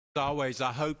As always,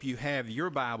 I hope you have your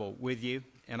Bible with you,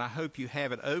 and I hope you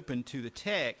have it open to the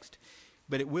text,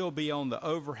 but it will be on the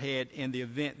overhead in the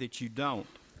event that you don't.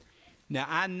 Now,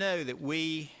 I know that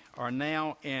we are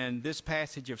now in this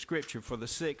passage of Scripture for the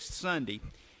sixth Sunday.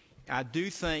 I do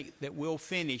think that we'll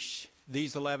finish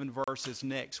these 11 verses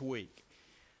next week.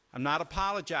 I'm not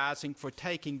apologizing for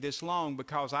taking this long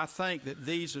because I think that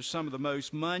these are some of the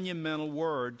most monumental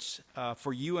words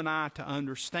for you and I to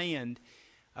understand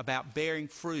about bearing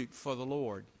fruit for the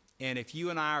Lord. And if you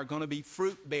and I are going to be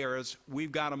fruit bearers,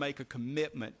 we've got to make a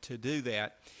commitment to do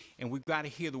that. And we've got to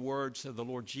hear the words of the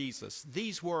Lord Jesus.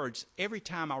 These words, every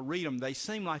time I read them, they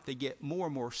seem like they get more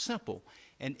and more simple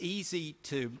and easy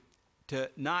to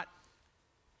not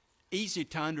easy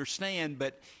to understand,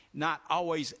 but not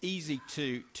always easy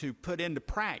to put into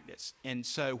practice. And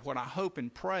so what I hope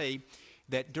and pray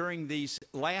that during these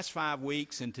last 5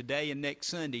 weeks and today and next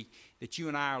Sunday, that you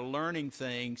and I are learning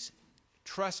things,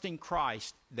 trusting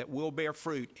Christ that will bear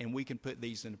fruit, and we can put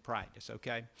these into practice,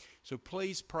 okay? So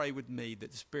please pray with me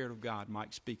that the Spirit of God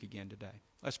might speak again today.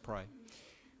 Let's pray.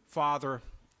 Father,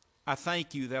 I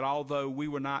thank you that although we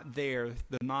were not there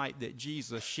the night that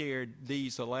Jesus shared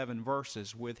these 11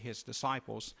 verses with his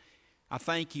disciples, I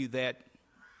thank you that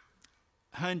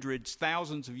hundreds,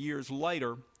 thousands of years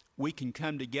later, we can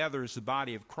come together as the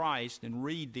body of Christ and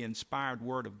read the inspired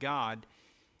Word of God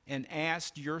and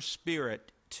ask your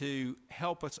Spirit to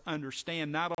help us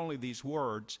understand not only these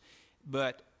words,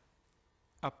 but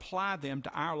apply them to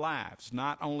our lives,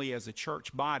 not only as a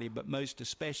church body, but most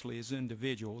especially as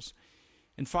individuals.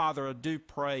 And Father, I do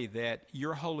pray that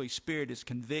your Holy Spirit has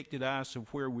convicted us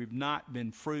of where we've not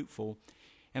been fruitful.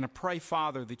 And I pray,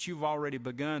 Father, that you've already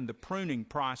begun the pruning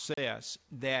process,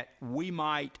 that we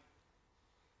might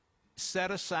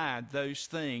set aside those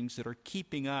things that are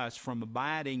keeping us from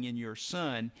abiding in your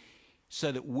Son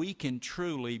so that we can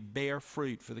truly bear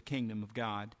fruit for the kingdom of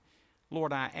God.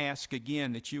 Lord, I ask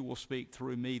again that you will speak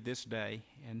through me this day.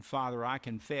 And Father, I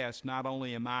confess not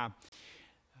only am I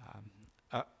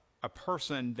a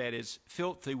person that is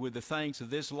filthy with the things of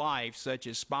this life, such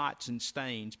as spots and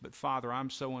stains, but Father,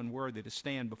 I'm so unworthy to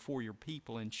stand before your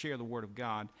people and share the Word of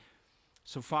God.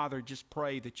 So, Father, just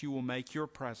pray that you will make your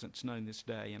presence known this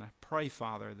day. And I pray,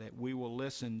 Father, that we will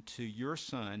listen to your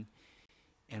Son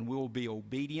and we will be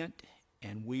obedient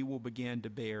and we will begin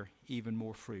to bear even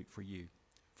more fruit for you.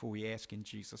 For we ask in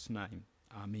Jesus' name.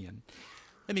 Amen.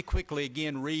 Let me quickly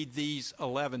again read these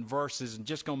 11 verses and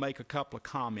just going to make a couple of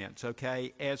comments,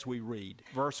 okay, as we read.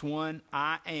 Verse 1,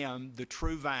 I am the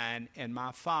true vine and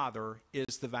my Father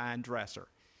is the vine dresser.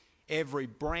 Every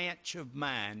branch of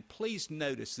mine, please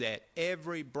notice that,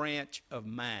 every branch of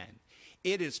mine.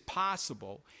 It is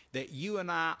possible that you and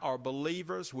I are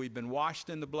believers. We've been washed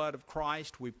in the blood of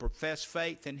Christ. We profess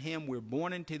faith in him. We're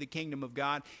born into the kingdom of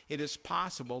God. It is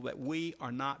possible that we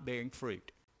are not bearing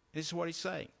fruit. This is what he's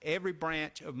saying. Every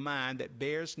branch of mine that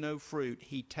bears no fruit,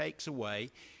 he takes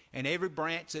away. And every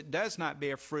branch that does not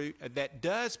bear fruit, that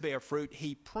does bear fruit,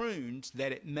 he prunes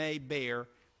that it may bear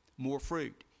more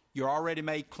fruit. You're already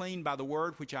made clean by the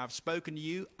word which I've spoken to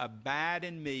you. Abide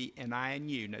in me and I in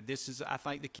you. Now this is, I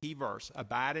think, the key verse.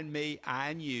 Abide in me, I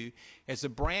in you. As a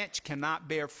branch cannot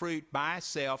bear fruit by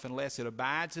itself unless it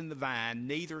abides in the vine,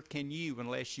 neither can you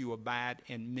unless you abide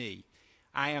in me.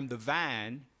 I am the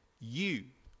vine, you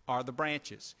are the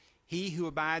branches. He who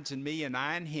abides in me and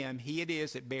I in him, he it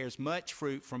is that bears much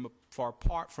fruit, for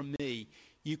apart from me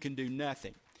you can do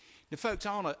nothing. Now, folks,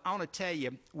 I want to tell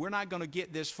you, we're not going to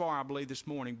get this far, I believe, this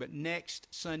morning, but next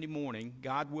Sunday morning,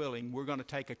 God willing, we're going to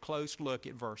take a close look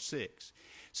at verse 6.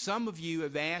 Some of you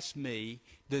have asked me,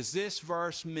 does this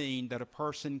verse mean that a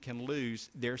person can lose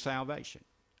their salvation?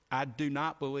 I do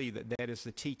not believe that that is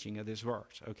the teaching of this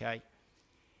verse, okay?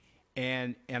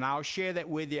 And I'll share that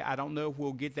with you. I don't know if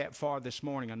we'll get that far this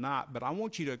morning or not, but I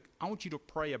want you to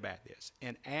pray about this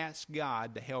and ask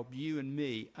God to help you and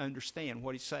me understand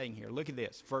what he's saying here. Look at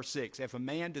this, verse 6. If a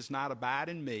man does not abide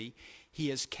in me,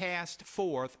 he is cast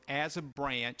forth as a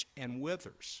branch and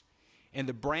withers, and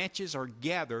the branches are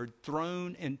gathered,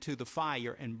 thrown into the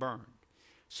fire and burned.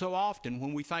 So often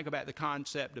when we think about the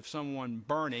concept of someone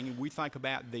burning, we think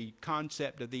about the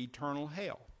concept of the eternal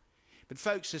hell. But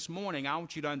folks, this morning, I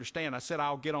want you to understand, I said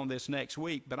I'll get on this next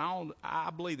week, but I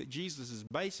believe that Jesus is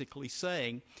basically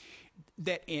saying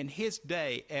that in his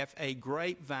day, if a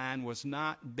grapevine was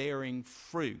not bearing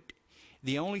fruit,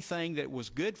 the only thing that it was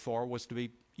good for was to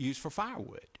be used for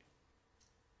firewood.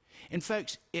 And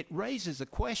folks, it raises a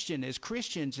question as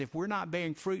Christians, if we're not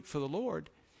bearing fruit for the Lord,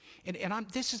 and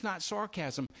this is not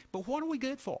sarcasm, but what are we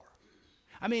good for?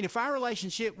 I mean, if our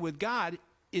relationship with God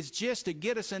is just to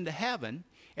get us into heaven,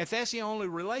 if that's the only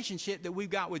relationship that we've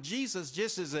got with Jesus,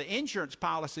 just as an insurance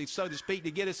policy, so to speak,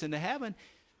 to get us into heaven,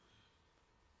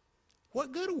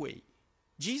 what good are we?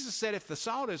 Jesus said if the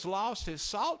salt has lost its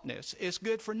saltness, it's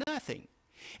good for nothing.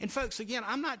 And folks, again,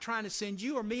 I'm not trying to send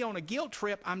you or me on a guilt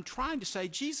trip. I'm trying to say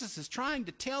Jesus is trying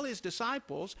to tell his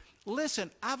disciples, listen,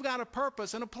 I've got a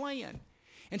purpose and a plan.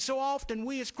 And so often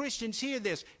we as Christians hear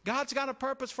this, God's got a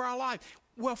purpose for our life.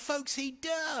 Well, folks, he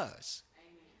does.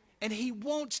 And he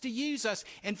wants to use us.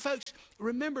 And folks,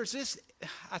 remember this,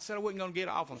 I said I wasn't going to get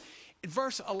off on it. In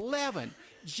verse 11,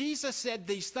 Jesus said,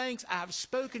 these things I have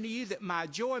spoken to you that my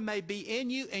joy may be in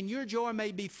you and your joy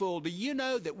may be full. Do you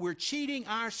know that we're cheating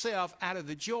ourselves out of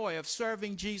the joy of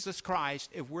serving Jesus Christ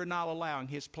if we're not allowing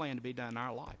his plan to be done in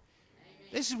our life? Amen.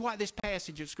 This is what this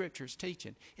passage of Scripture is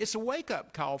teaching. It's a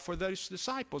wake-up call for those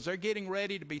disciples. They're getting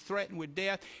ready to be threatened with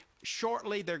death.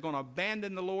 Shortly, they're going to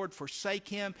abandon the Lord, forsake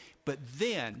him, but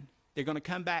then they're going to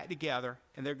come back together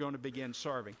and they're going to begin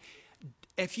serving.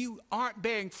 If you aren't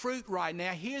bearing fruit right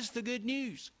now, here's the good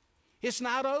news. It's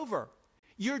not over.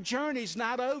 Your journey's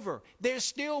not over. There's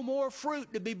still more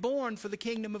fruit to be born for the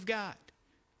kingdom of God.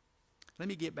 Let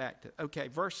me get back to,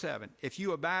 verse 7. If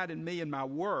you abide in me and my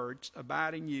words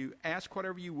abide in you, ask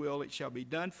whatever you will, it shall be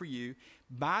done for you.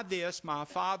 By this my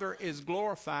Father is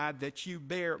glorified, that you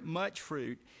bear much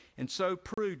fruit, and so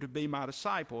prove to be my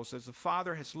disciples. As the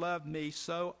Father has loved me,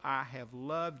 so I have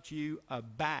loved you.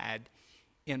 Abide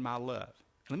in my love.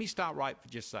 Let me stop right for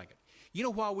just a second. You know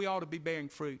why we ought to be bearing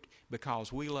fruit?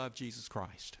 Because we love Jesus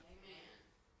Christ. Amen.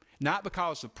 Not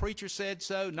because the preacher said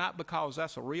so, not because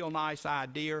that's a real nice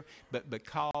idea, but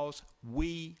because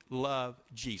we love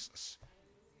Jesus.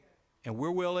 And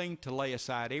we're willing to lay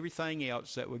aside everything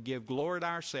else that would give glory to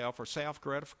ourselves or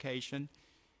self-gratification,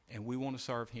 and we want to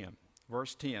serve him.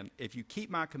 Verse 10, if you keep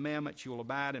my commandments, you will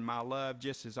abide in my love,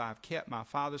 just as I've kept my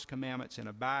Father's commandments and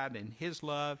abide in his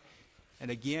love. And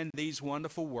again, these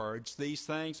wonderful words, these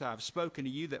things I have spoken to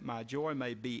you, that my joy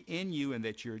may be in you and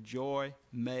that your joy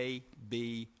may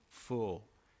be full.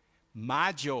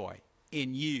 My joy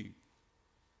in you.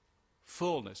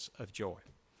 Fullness of joy.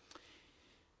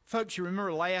 Folks, you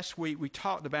remember last week we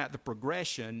talked about the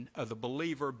progression of the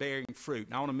believer bearing fruit.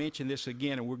 And I want to mention this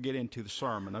again and we'll get into the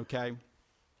sermon, okay?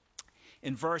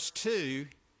 In verse 2,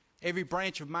 every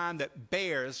branch of mine that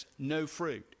bears no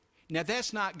fruit. Now,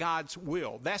 that's not God's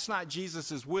will. That's not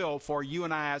Jesus' will for you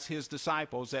and I as his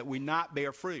disciples, that we not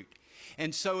bear fruit.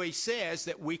 And so he says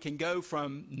that we can go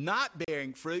from not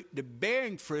bearing fruit to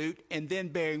bearing fruit and then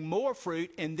bearing more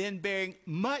fruit and then bearing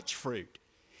much fruit.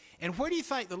 And where do you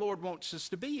think the Lord wants us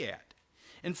to be at?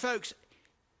 And folks,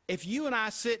 if you and I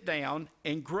sit down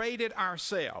and graded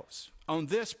ourselves on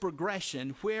this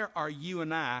progression, where are you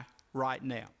and I right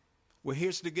now? Well,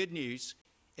 here's the good news.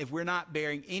 If we're not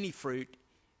bearing any fruit,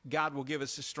 God will give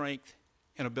us the strength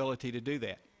and ability to do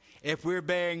that. If we're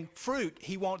bearing fruit,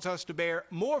 he wants us to bear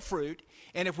more fruit.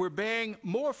 And if we're bearing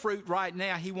more fruit right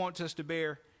now, he wants us to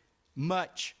bear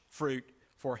much fruit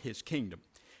for his kingdom.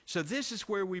 So this is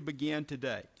where we begin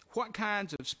today. What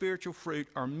kinds of spiritual fruit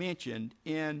are mentioned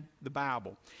in the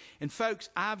Bible? And folks,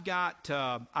 I've got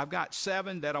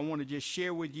 7 that I want to just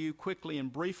share with you quickly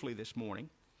and briefly this morning.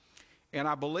 And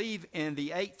I believe in the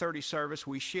 8:30 service,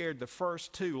 we shared the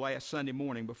first 2 last Sunday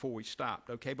morning before we stopped.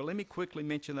 Okay, but let me quickly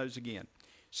mention those again.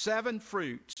 7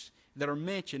 fruits that are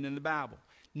mentioned in the Bible.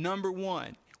 Number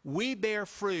 1, we bear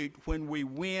fruit when we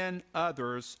win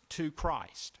others to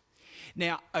Christ.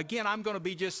 Now, again,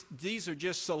 these are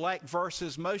just select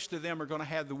verses. Most of them are going to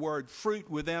have the word fruit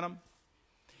within them.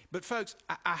 But folks,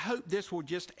 I hope this will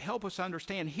just help us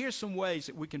understand. Here's some ways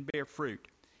that we can bear fruit.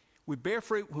 We bear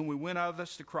fruit when we win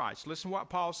others to Christ. Listen to what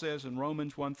Paul says in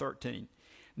Romans 1:13.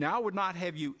 Now I would not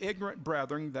have you ignorant,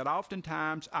 brethren, that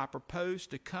oftentimes I proposed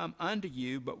to come unto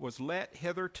you, but was let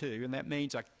hitherto, and that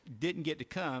means I didn't get to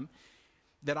come,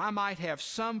 that I might have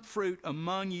some fruit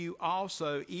among you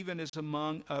also, even as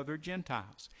among other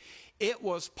Gentiles. It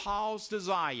was Paul's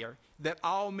desire that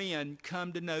all men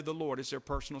come to know the Lord as their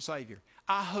personal Savior.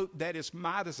 I hope that is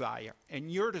my desire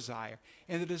and your desire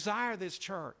and the desire of this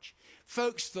church.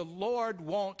 Folks, the Lord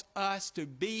wants us to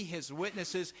be his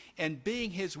witnesses, and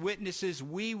being his witnesses,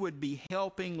 we would be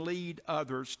helping lead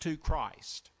others to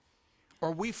Christ.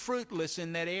 Are we fruitless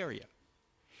in that area?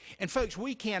 And folks,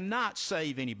 we cannot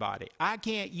save anybody. I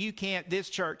can't, you can't, this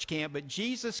church can't, but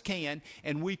Jesus can,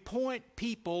 and we point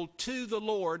people to the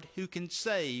Lord who can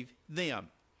save them.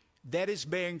 That is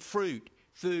bearing fruit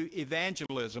through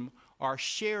evangelism or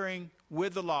sharing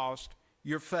with the lost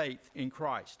your faith in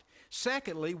Christ.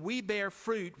 Secondly, we bear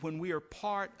fruit when we are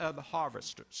part of the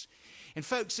harvesters. And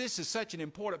folks, this is such an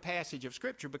important passage of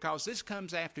Scripture because this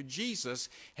comes after Jesus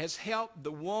has helped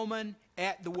the woman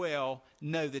at the well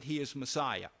know that he is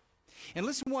Messiah. And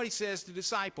listen to what he says to the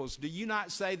disciples. Do you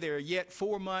not say there are yet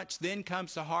 4 months, then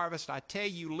comes the harvest? I tell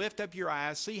you, lift up your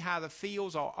eyes, see how the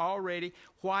fields are already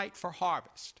white for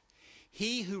harvest.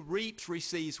 He who reaps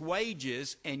receives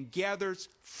wages and gathers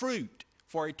fruit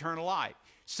for eternal life,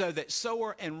 so that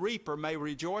sower and reaper may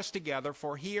rejoice together.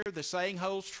 For here the saying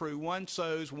holds true, one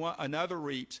sows, another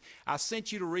reaps. I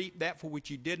sent you to reap that for which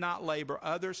you did not labor.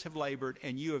 Others have labored,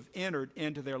 and you have entered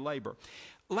into their labor.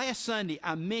 Last Sunday,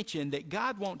 I mentioned that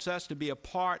God wants us to be a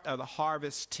part of the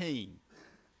harvest team.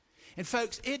 And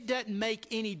folks, it doesn't make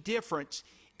any difference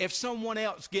if someone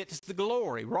else gets the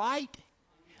glory, right?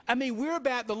 I mean, we're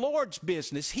about the Lord's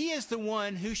business. He is the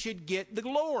one who should get the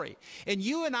glory. And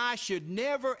you and I should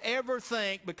never, ever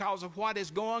think because of what is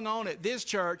going on at this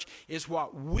church is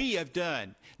what we have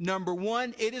done. Number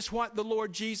one, it is what the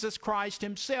Lord Jesus Christ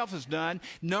himself has done.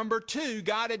 Number two,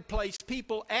 God had placed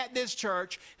people at this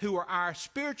church who are our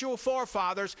spiritual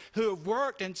forefathers who have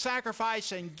worked and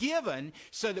sacrificed and given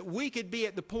so that we could be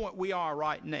at the point we are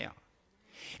right now.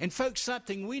 And folks,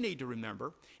 something we need to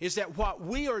remember is that what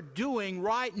we are doing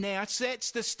right now sets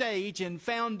the stage and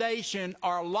foundation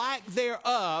or lack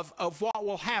thereof of what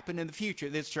will happen in the future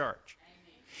of this church.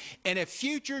 Amen. And if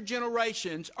future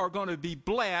generations are going to be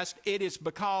blessed, it is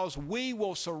because we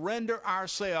will surrender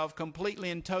ourselves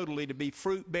completely and totally to be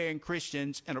fruit-bearing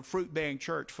Christians and a fruit-bearing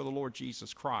church for the Lord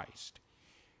Jesus Christ.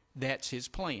 That's his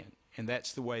plan, and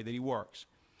that's the way that he works.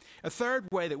 A third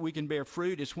way that we can bear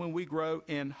fruit is when we grow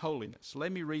in holiness.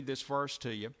 Let me read this verse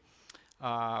to you.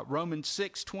 Romans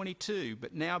 6:22,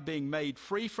 but now being made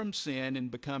free from sin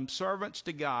and become servants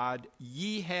to God,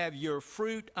 ye have your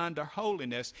fruit unto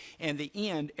holiness and the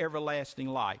end everlasting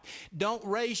life. Don't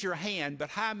raise your hand,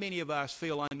 but how many of us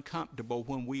feel uncomfortable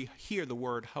when we hear the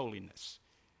word holiness?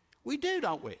 We do,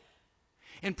 don't we?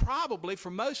 And probably for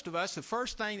most of us, the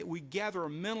first thing that we gather a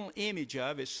mental image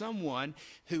of is someone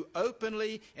who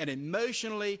openly and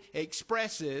emotionally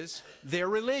expresses their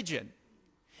religion.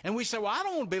 And we say, well, I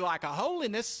don't want to be like a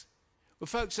holiness. Well,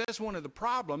 folks, that's one of the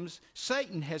problems.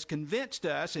 Satan has convinced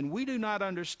us, and we do not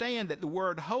understand that the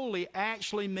word holy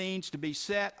actually means to be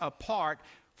set apart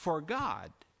for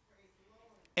God.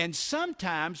 And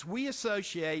sometimes we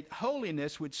associate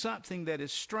holiness with something that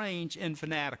is strange and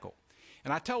fanatical.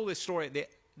 And I told this story at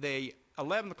the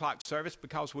 11 o'clock service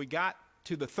because we got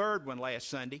to the third one last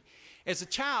Sunday. As a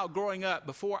child growing up,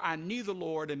 before I knew the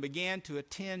Lord and began to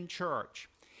attend church,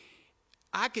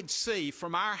 I could see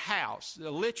from our house,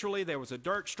 literally there was a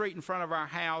dirt street in front of our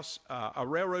house, a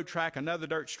railroad track, another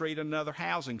dirt street, another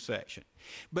housing section.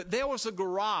 But there was a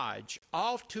garage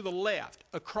off to the left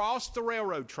across the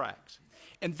railroad tracks.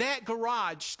 And that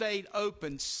garage stayed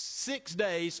open 6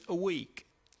 days a week.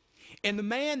 And the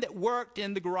man that worked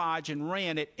in the garage and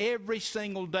ran it every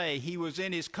single day, he was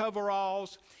in his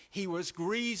coveralls, he was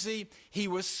greasy, he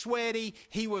was sweaty,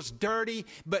 he was dirty.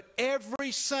 But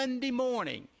every Sunday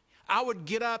morning, I would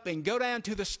get up and go down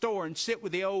to the store and sit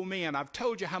with the old men. I've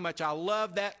told you how much I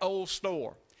love that old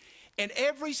store. And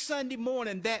every Sunday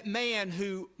morning, that man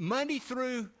who Monday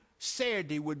through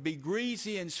Saturday would be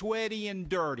greasy and sweaty and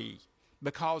dirty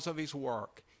because of his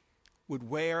work would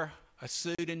wear a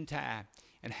suit and tie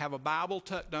and have a Bible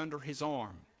tucked under his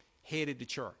arm, headed to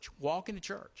church, walking to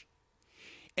church.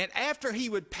 And after he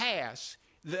would pass,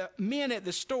 the men at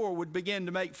the store would begin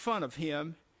to make fun of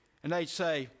him, and they'd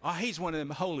say, oh, he's one of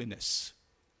them holiness.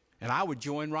 And I would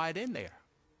join right in there.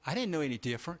 I didn't know any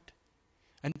different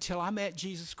until I met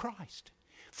Jesus Christ.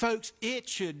 Folks, it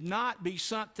should not be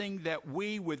something that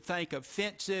we would think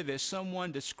offensive as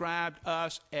someone described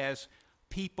us as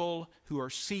people who are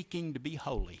seeking to be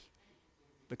holy,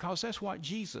 because that's what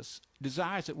Jesus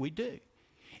desires that we do.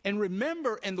 And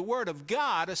remember, in the Word of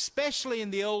God, especially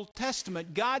in the Old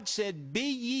Testament, God said, be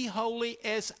ye holy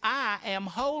as I am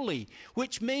holy,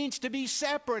 which means to be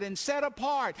separate and set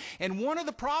apart. And one of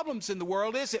the problems in the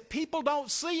world is that people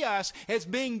don't see us as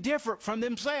being different from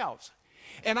themselves.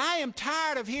 And I am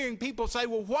tired of hearing people say,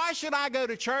 well, why should I go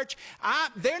to church?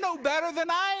 They're no better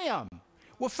than I am.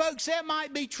 Well, folks, that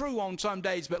might be true on some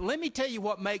days, but let me tell you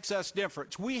what makes us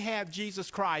different. We have Jesus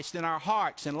Christ in our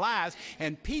hearts and lives,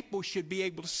 and people should be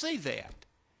able to see that.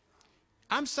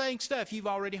 I'm saying stuff you've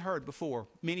already heard before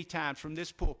many times from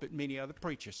this pulpit, many other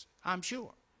preachers, I'm sure.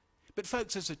 But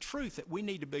folks, it's a truth that we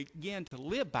need to begin to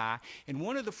live by, and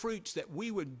one of the fruits that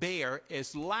we would bear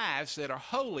is lives that are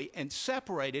holy and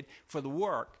separated for the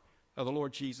work of the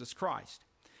Lord Jesus Christ.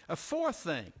 A fourth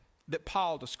thing that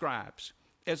Paul describes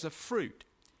as a fruit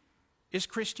is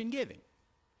Christian giving.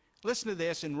 Listen to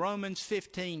this in Romans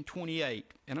 15:28,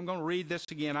 and I'm going to read this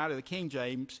again out of the King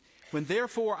James. When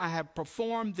therefore I have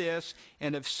performed this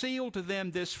and have sealed to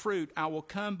them this fruit, I will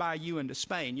come by you into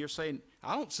Spain. You're saying,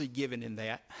 I don't see giving in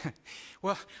that.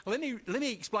 Well, let me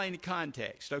explain the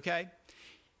context, okay?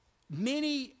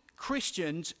 Many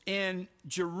Christians in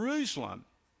Jerusalem,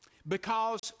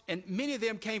 and many of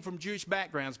them came from Jewish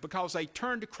backgrounds, because they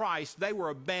turned to Christ, they were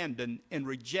abandoned and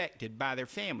rejected by their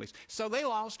families. So they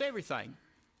lost everything.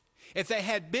 If they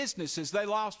had businesses, they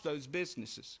lost those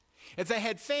businesses. If they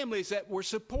had families that were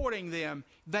supporting them,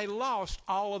 they lost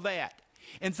all of that.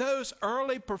 And those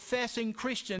early professing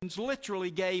Christians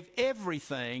literally gave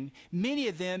everything, many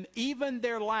of them even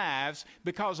their lives,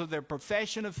 because of their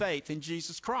profession of faith in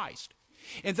Jesus Christ.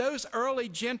 And those early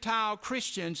Gentile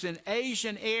Christians in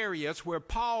Asian areas where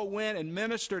Paul went and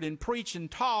ministered and preached and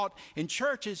taught, and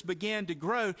churches began to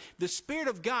grow, the Spirit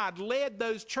of God led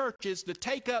those churches to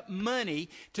take up money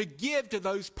to give to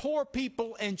those poor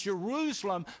people in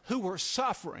Jerusalem who were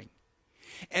suffering.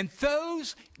 And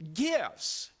those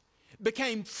gifts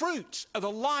became fruits of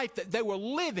the life that they were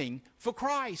living for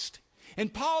Christ.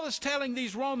 And Paul is telling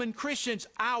these Roman Christians,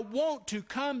 I want to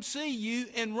come see you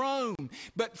in Rome,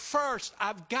 but first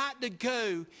I've got to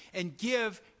go and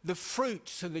give the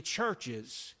fruits to the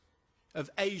churches of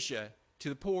Asia, to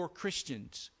the poor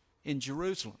Christians in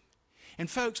Jerusalem. And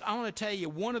folks, I want to tell you,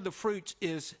 one of the fruits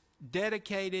is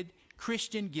dedicated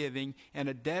Christian giving and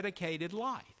a dedicated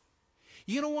life.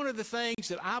 You know, one of the things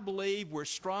that I believe we're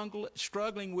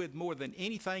struggling with more than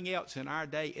anything else in our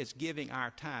day is giving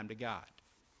our time to God.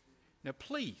 Now,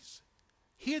 please,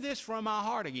 hear this from my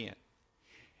heart again.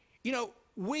 You know,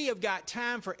 we have got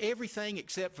time for everything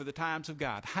except for the times of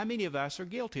God. How many of us are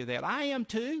guilty of that? I am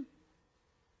too.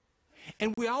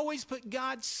 And we always put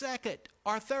God second,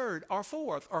 or third, or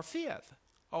fourth, or fifth,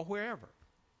 or wherever.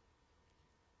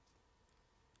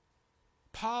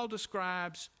 Paul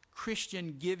describes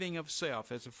Christian giving of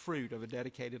self as a fruit of a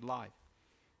dedicated life.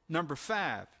 Number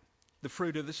 5, the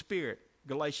fruit of the Spirit.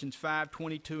 Galatians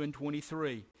 5:22 and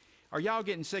 23. Are y'all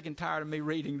getting sick and tired of me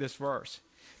reading this verse?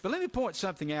 But let me point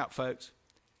something out, folks.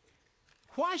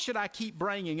 Why should I keep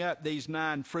bringing up these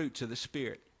 9 fruits of the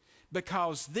Spirit?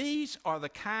 Because these are the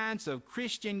kinds of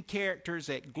Christian characters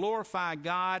that glorify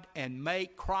God and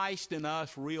make Christ in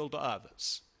us real to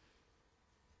others.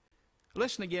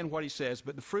 Listen again what he says.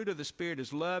 But the fruit of the Spirit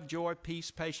is love, joy,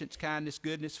 peace, patience, kindness,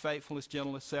 goodness, faithfulness,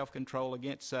 gentleness, self-control.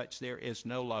 Against such there is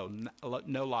no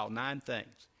law. 9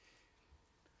 things.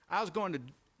 I was going to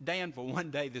Danville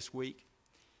one day this week,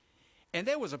 and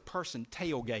there was a person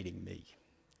tailgating me.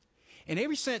 And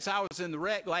ever since I was in the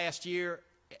wreck last year,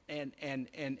 and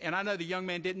I know the young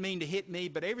man didn't mean to hit me,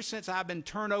 but ever since I've been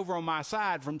turned over on my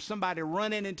side from somebody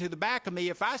running into the back of me,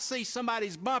 if I see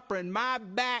somebody's bumper in my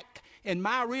back, in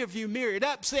my rearview mirror, it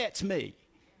upsets me.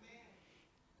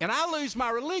 And I lose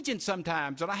my religion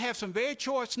sometimes, and I have some very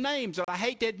choice names, and I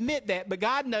hate to admit that, but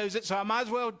God knows it, so I'm not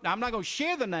going to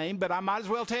share the name, but I might as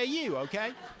well tell you,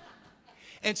 okay?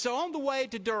 And so on the way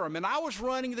to Durham, and I was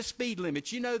running the speed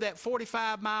limits. You know that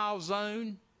 45-mile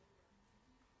zone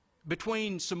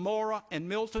between Samora and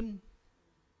Milton?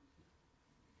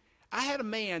 I had a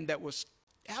man that was,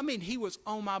 he was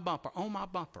on my bumper.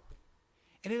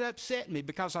 And it upset me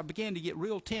because I began to get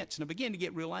real tense, and I began to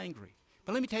get real angry.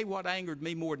 But let me tell you what angered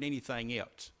me more than anything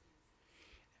else.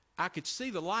 I could see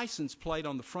the license plate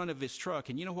on the front of his truck,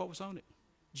 and you know what was on it?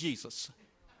 Jesus.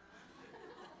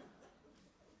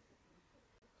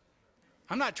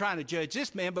 I'm not trying to judge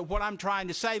this man, but what I'm trying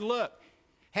to say, look,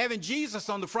 having Jesus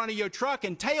on the front of your truck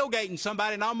and tailgating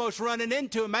somebody and almost running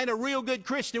into him ain't a real good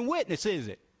Christian witness, is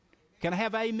it? Can I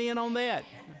have amen on that?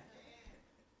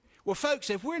 Well,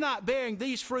 folks, if we're not bearing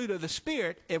these fruit of the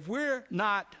Spirit, if we're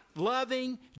not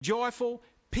loving, joyful,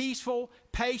 peaceful,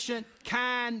 patient,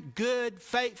 kind, good,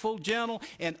 faithful, gentle,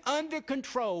 and under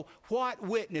control, what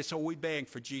witness are we bearing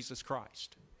for Jesus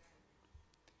Christ?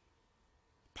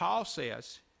 Paul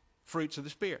says, fruits of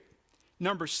the Spirit.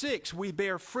 Number 6, we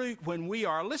bear fruit when we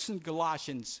are, listen to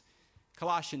Colossians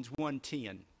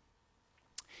 1:10.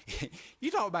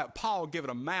 You talk about Paul giving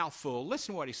a mouthful.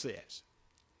 Listen to what he says.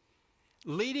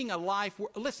 Leading a life,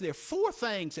 listen, there are 4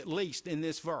 things at least in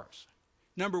this verse.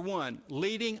 Number 1,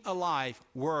 leading a life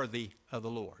worthy of the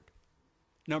Lord.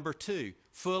 Number 2,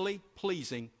 fully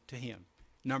pleasing to him.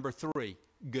 Number 3,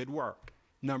 good work.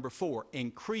 Number 4,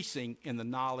 increasing in the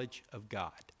knowledge of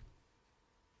God.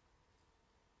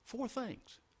 4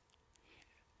 things.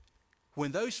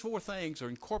 When those 4 things are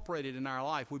incorporated in our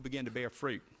life, we begin to bear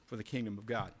fruit for the kingdom of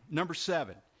God. Number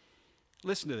 7,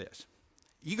 listen to this.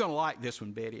 You're going to like this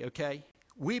one, Betty, okay?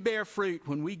 We bear fruit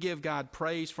when we give God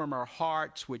praise from our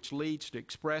hearts, which leads to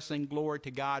expressing glory to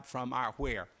God from our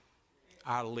where?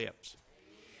 Our lips.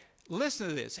 Listen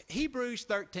to this. Hebrews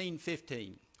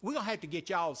 13:15. We're going to have to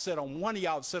get y'all to sit on, one of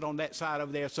y'all to sit on that side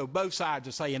over there so both sides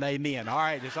are saying amen. All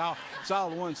right, it's all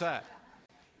on one side.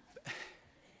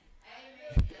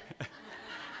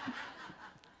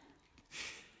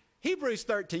 Hebrews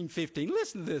 13:15.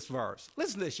 Listen to this verse.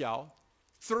 Listen to this, y'all.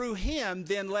 Through him,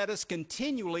 then let us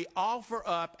continually offer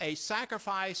up a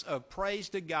sacrifice of praise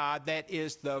to God that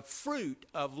is the fruit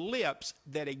of lips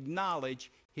that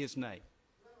acknowledge his name.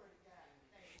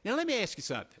 Now, let me ask you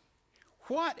something.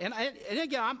 And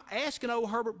again, I'm asking old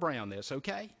Herbert Brown this,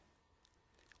 okay?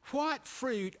 What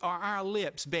fruit are our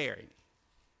lips bearing?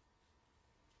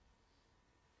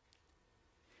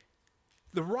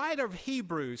 The writer of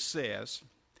Hebrews says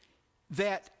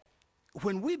that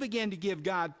when we begin to give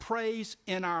God praise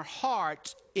in our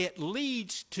hearts, it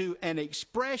leads to an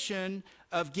expression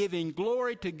of giving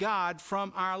glory to God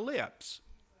from our lips.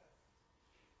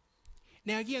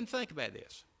 Now, again, think about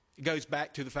this. It goes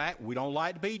back to the fact we don't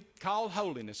like to be called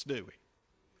holiness, do we?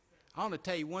 I want to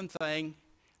tell you one thing.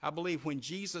 I believe when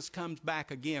Jesus comes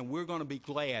back again, we're going to be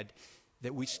glad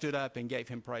that we stood up and gave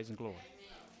him praise and glory.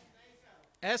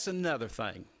 That's another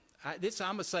thing. I'm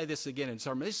going to say this again in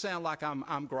sermon. This sounds like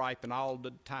I'm griping all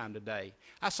the time today.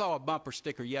 I saw a bumper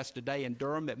sticker yesterday in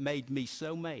Durham that made me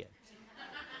so mad.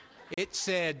 It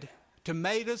said,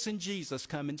 "Tomatoes and Jesus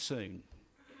coming soon."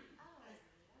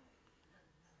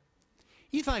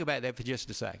 You think about that for just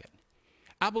a second.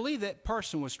 I believe that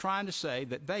person was trying to say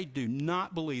that they do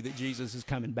not believe that Jesus is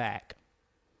coming back.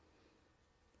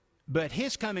 But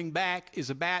his coming back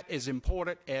is about as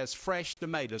important as fresh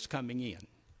tomatoes coming in.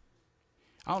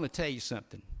 I want to tell you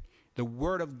something. The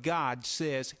Word of God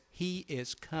says he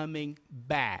is coming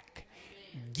back.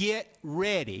 Get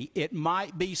ready. It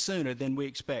might be sooner than we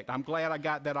expect. I'm glad I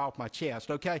got that off my chest,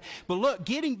 okay? But look,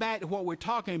 getting back to what we're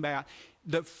talking about,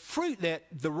 the fruit that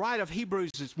the writer of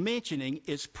Hebrews is mentioning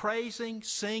is praising,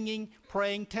 singing,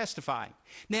 praying, testifying.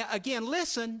 Now, again,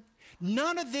 listen,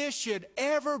 none of this should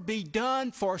ever be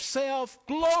done for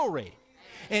self-glory.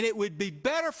 And it would be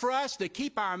better for us to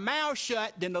keep our mouths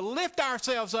shut than to lift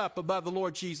ourselves up above the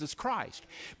Lord Jesus Christ.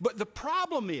 But the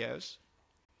problem is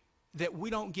that we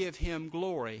don't give him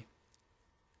glory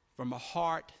from a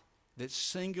heart that's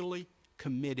singularly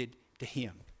committed to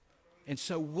him. And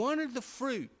so one of the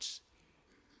fruits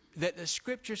that the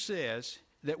Scripture says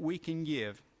that we can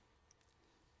give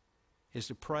is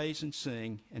to praise and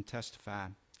sing and testify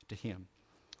to him.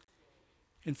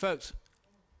 And folks,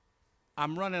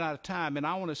 I'm running out of time, and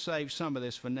I want to save some of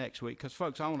this for next week because,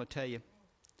 folks, I want to tell you,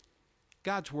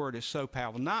 God's Word is so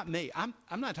powerful. Not me. I'm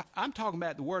talking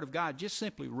about the Word of God. Just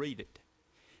simply read it.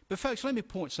 But, folks, let me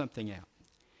point something out.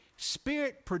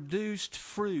 Spirit-produced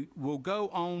fruit will go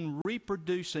on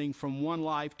reproducing from one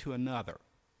life to another.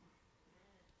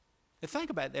 Now, think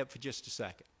about that for just a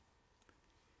second.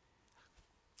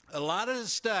 A lot of the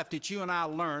stuff that you and I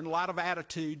learn, a lot of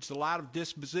attitudes, a lot of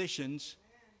dispositions,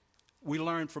 we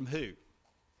learn from who?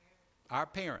 Our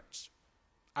parents,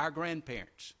 our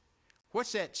grandparents.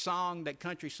 What's that song, that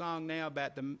country song now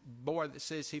about the boy that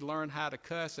says he learned how to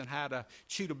cuss and how to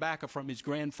chew tobacco from his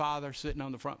grandfather sitting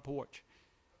on the front porch?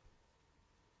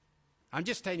 I'm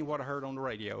just telling you what I heard on the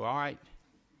radio, all right?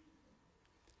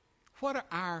 What are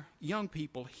our young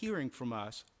people hearing from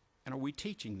us, and are we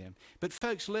teaching them? But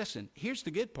folks, listen, here's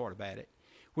the good part about it.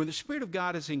 When the Spirit of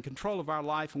God is in control of our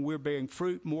life and we're bearing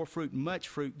fruit, more fruit, much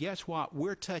fruit, guess what?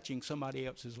 We're touching somebody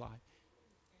else's life.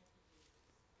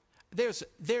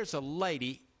 There's a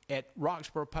lady at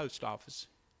Roxborough Post Office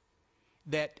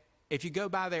that if you go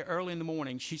by there early in the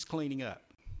morning, she's cleaning up.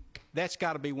 That's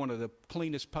got to be one of the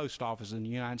cleanest post offices in the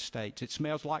United States. It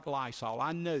smells like Lysol.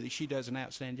 I know that she does an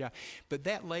outstanding job. But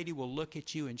that lady will look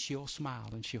at you and she'll smile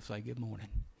and she'll say, "Good morning."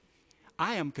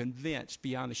 I am convinced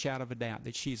beyond a shadow of a doubt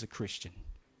that she's a Christian.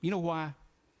 You know why?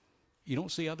 You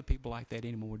don't see other people like that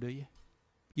anymore, do you?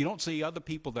 You don't see other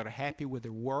people that are happy with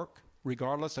their work,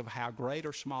 regardless of how great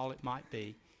or small it might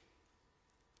be.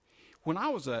 When I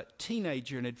was a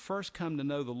teenager and had first come to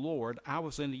know the Lord, I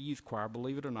was in the youth choir,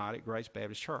 believe it or not, at Grace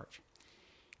Baptist Church.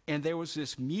 And there was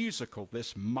this musical,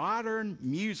 this modern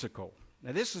musical.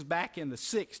 Now, this was back in the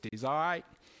 60s, all right?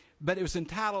 But it was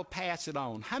entitled Pass It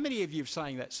On. How many of you have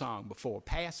sang that song before,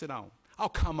 Pass It On? Oh,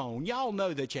 come on. Y'all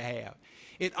know that you have.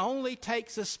 It only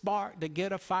takes a spark to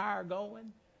get a fire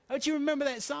going. Don't you remember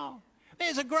that song?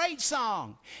 It's a great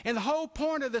song. And the whole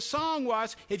point of the song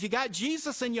was, if you got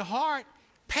Jesus in your heart,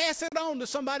 pass it on to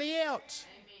somebody else.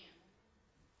 Amen.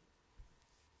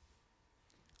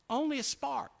 Only a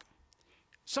spark.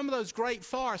 Some of those great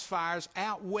forest fires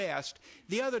out west,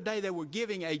 the other day they were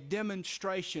giving a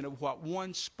demonstration of what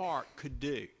one spark could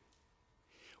do.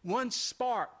 One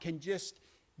spark can just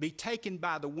be taken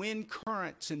by the wind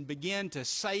currents and begin to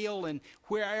sail, and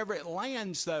wherever it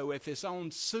lands, though, if it's on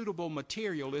suitable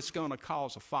material, it's going to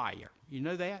cause a fire. You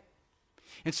know that?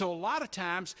 And so a lot of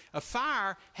times, a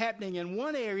fire happening in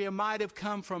one area might have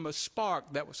come from a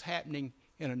spark that was happening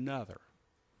in another.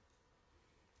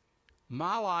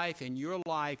 My life and your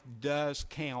life does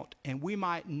count, and we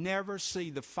might never see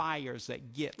the fires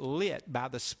that get lit by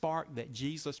the spark that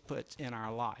Jesus puts in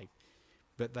our life,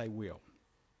 but they will.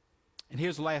 And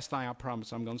here's the last thing I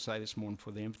promise I'm going to say this morning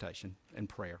for the invitation and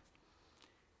prayer.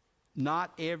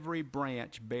 Not every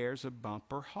branch bears a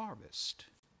bumper harvest.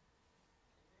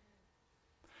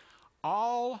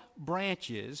 All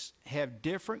branches have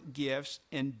different gifts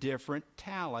and different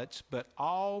talents, but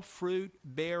all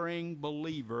fruit-bearing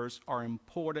believers are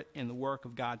important in the work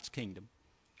of God's kingdom.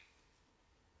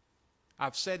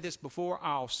 I've said this before,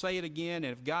 I'll say it again,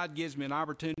 and if God gives me an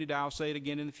opportunity, I'll say it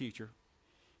again in the future.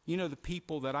 You know, the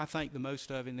people that I think the most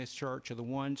of in this church are the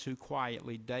ones who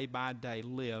quietly, day by day,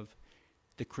 live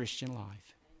the Christian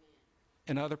life.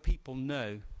 And other people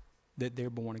know that they're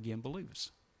born-again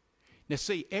believers. Now,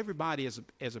 see, everybody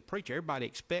as a preacher, everybody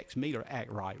expects me to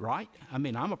act right? I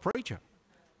mean, I'm a preacher.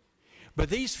 But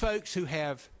these folks who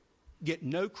get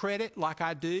no credit like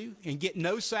I do, and get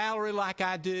no salary like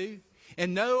I do,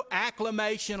 and no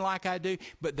acclamation like I do,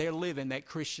 but they're living that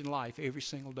Christian life every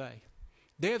single day.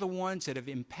 They're the ones that have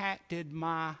impacted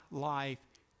my life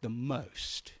the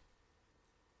most.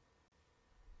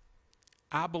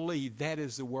 I believe that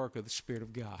is the work of the Spirit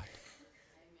of God. Amen.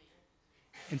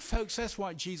 And folks, that's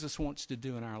what Jesus wants to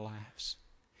do in our lives.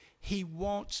 He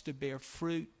wants to bear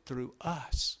fruit through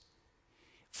us.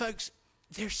 Folks,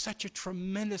 there's such a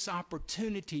tremendous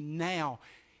opportunity now.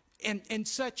 In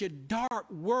such a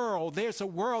dark world, there's a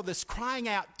world that's crying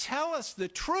out, tell us the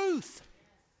truth.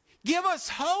 Give us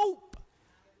hope.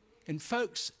 And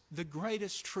folks, the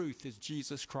greatest truth is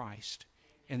Jesus Christ.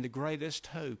 And the greatest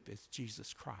hope is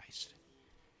Jesus Christ.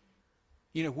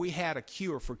 You know, if we had a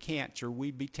cure for cancer,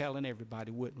 we'd be telling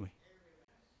everybody, wouldn't we?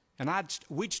 And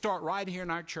we'd start right here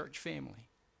in our church family.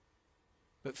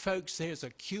 But folks, there's a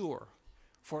cure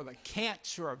for the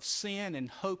cancer of sin and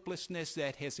hopelessness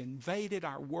that has invaded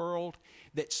our world,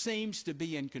 that seems to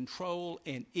be in control,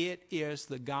 and it is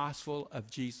the gospel of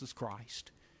Jesus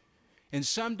Christ. And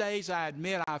some days I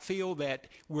admit I feel that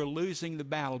we're losing the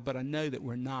battle, but I know that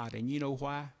we're not. And you know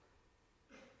why?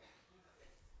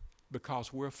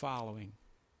 Because we're following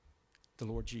the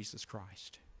Lord Jesus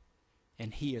Christ.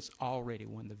 And He has already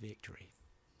won the victory.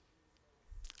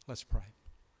 Let's pray.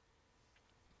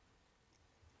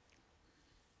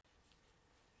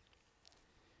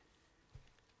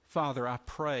 Father, I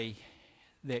pray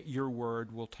that your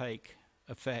word will take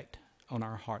effect on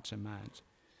our hearts and minds.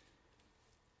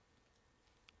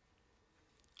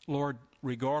 Lord,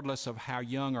 regardless of how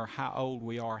young or how old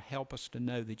we are, help us to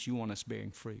know that you want us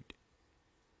bearing fruit.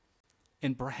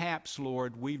 And perhaps,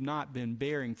 Lord, we've not been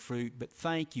bearing fruit, but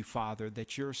thank you, Father,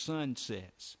 that your Son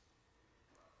says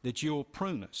that you'll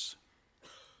prune us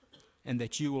and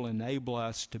that you will enable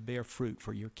us to bear fruit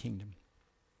for your kingdom.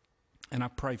 And I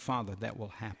pray, Father, that will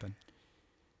happen.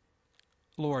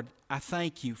 Lord, I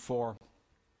thank you for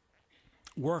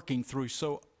working through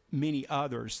so many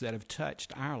others that have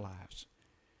touched our lives.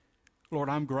 Lord,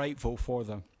 I'm grateful for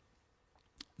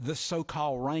the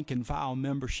so-called rank and file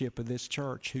membership of this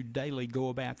church who daily go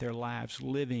about their lives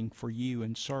living for you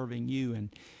and serving you,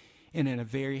 and in a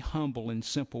very humble and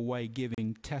simple way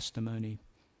giving testimony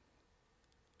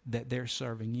that they're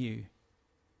serving you.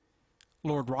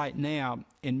 Lord, right now,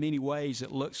 in many ways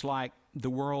it looks like the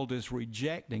world is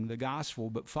rejecting the gospel,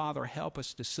 but Father, help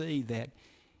us to see that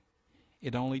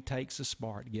it only takes a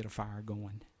spark to get a fire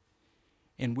going.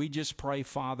 And we just pray,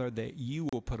 Father, that you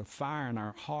will put a fire in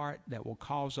our heart that will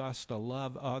cause us to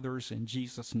love others in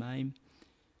Jesus' name.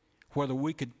 Whether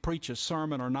we could preach a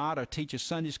sermon or not, or teach a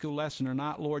Sunday school lesson or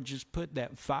not, Lord, just put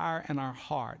that fire in our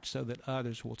heart so that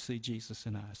others will see Jesus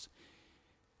in us.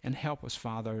 And help us,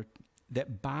 Father,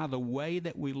 that by the way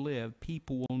that we live,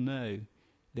 people will know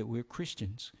that we're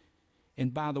Christians.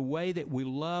 And by the way that we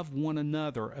love one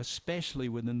another, especially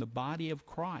within the body of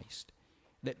Christ,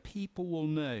 that people will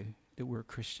know that we're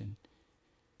Christian.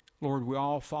 Lord, we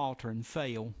all falter and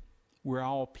fail. We're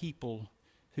all people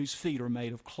whose feet are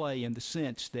made of clay, in the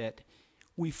sense that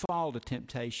we fall to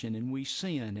temptation and we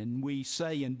sin and we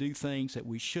say and do things that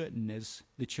we shouldn't as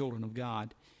the children of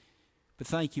God. But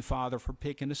thank you, Father, for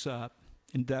picking us up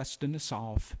and dusting us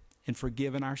off and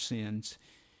forgiving our sins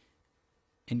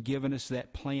and giving us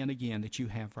that plan again that you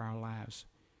have for our lives.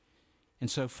 And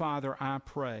so, Father, I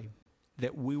pray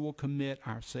that we will commit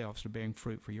ourselves to bearing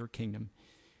fruit for your kingdom.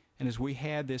 And as we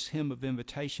had this hymn of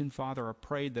invitation, Father, I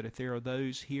pray that if there are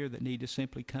those here that need to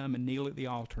simply come and kneel at the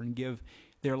altar and give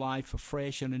their life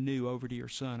afresh and anew over to your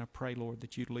Son, I pray, Lord,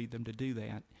 that you'd lead them to do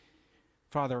that.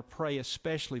 Father, I pray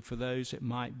especially for those that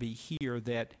might be here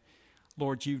that,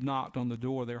 Lord, you've knocked on the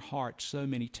door of their heart so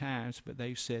many times, but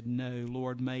they've said no.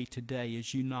 Lord, may today,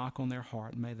 as you knock on their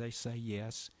heart, may they say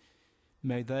yes.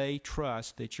 May they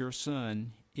trust that your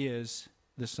Son is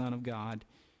the Son of God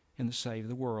and the Savior of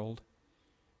the world.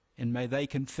 And may they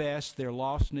confess their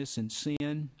lostness in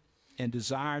sin and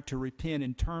desire to repent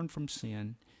and turn from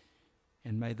sin.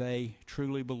 And may they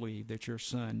truly believe that your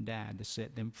Son died to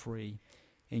set them free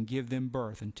and give them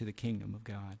birth into the kingdom of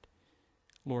God.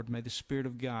 Lord, may the Spirit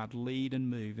of God lead and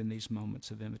move in these moments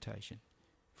of invitation.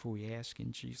 For we ask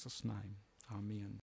in Jesus' name. Amen.